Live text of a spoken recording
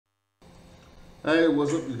Hey,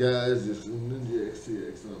 what's up, you guys? Just Ninja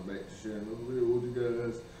XTX, and I'm back to share another video with you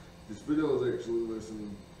guys. This video is actually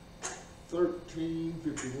lesson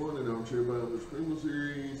 1351 in our Chairbound Escrima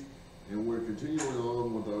series, and we're continuing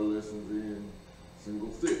on with our lessons in single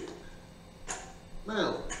thick.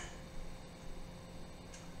 Now,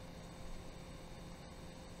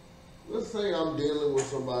 let's say I'm dealing with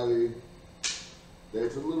somebody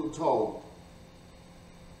that's a little tall.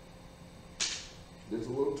 That's a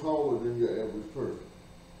little taller than your average person.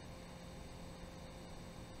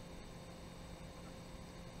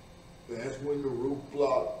 That's when the roof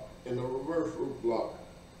block and the reverse roof block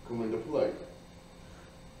come into play.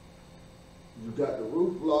 You got the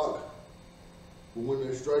roof block for when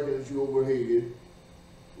they're striking at you overhead.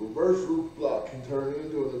 Reverse roof block can turn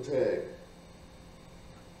into an attack.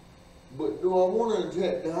 But do I want to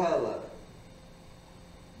attack the high line?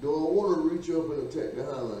 Do I want to reach up and attack the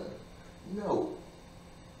high line? No.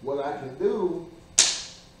 What I can do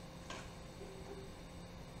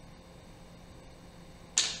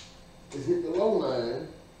is hit the low line,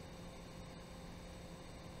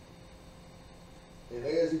 and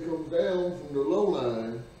as he comes down from the low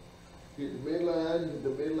line, hit the midline, hit the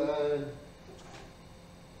midline,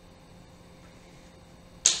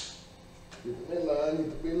 hit the midline,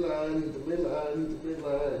 hit the midline, hit the midline, hit the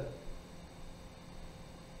midline.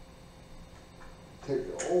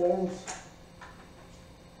 Take the arms.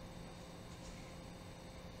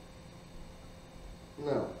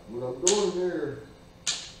 Now, what I'm doing there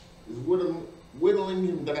is whittling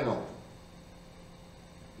him down,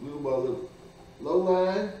 little by little. Low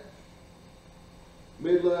line,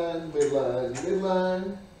 midline, midline,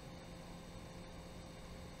 midline.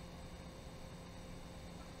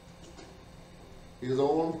 His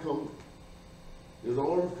arms come in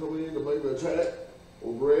to maybe attack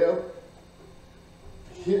or grab.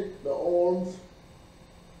 Hit the arms,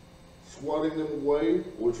 swatting them away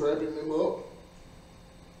or trapping them up.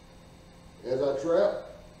 As I trap,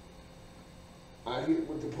 I hit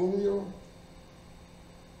with the puño,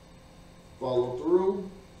 follow through,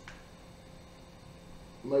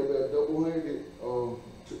 maybe a double-handed or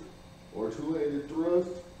two-handed thrust,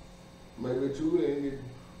 maybe a two-handed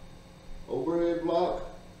overhead block,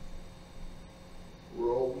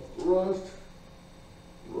 roll thrust,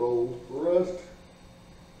 roll thrust.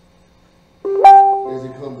 As he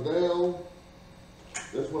comes down,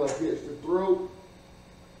 that's when I catch the throat.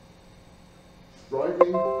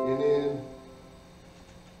 Striking, and then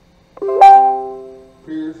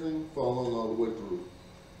piercing, following all the way through.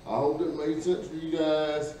 I hope that made sense for you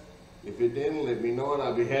guys. If it didn't, let me know, and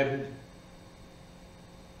I'll be happy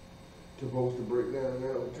to post a breakdown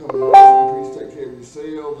now. Coming up, please take care of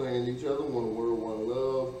yourselves and each other. One world, one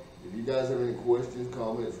love. If you guys have any questions,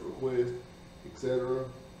 comments, requests, etc.,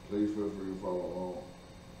 please feel free to follow along.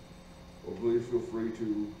 Or please feel free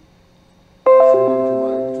to subscribe to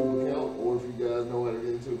my YouTube account, or if you guys know how to get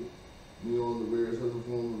into me on the various other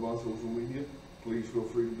forms of my social media, please feel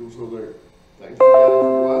free to do so there. Thank you guys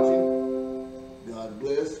for watching. God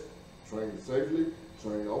bless. Train safely,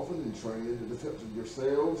 train often, and train in the defense of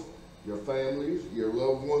yourselves, your families, your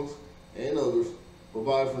loved ones, and others.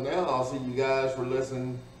 Bye-bye for now. I'll see you guys for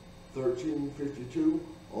lesson 1352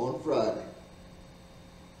 on Friday.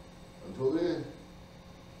 Until then.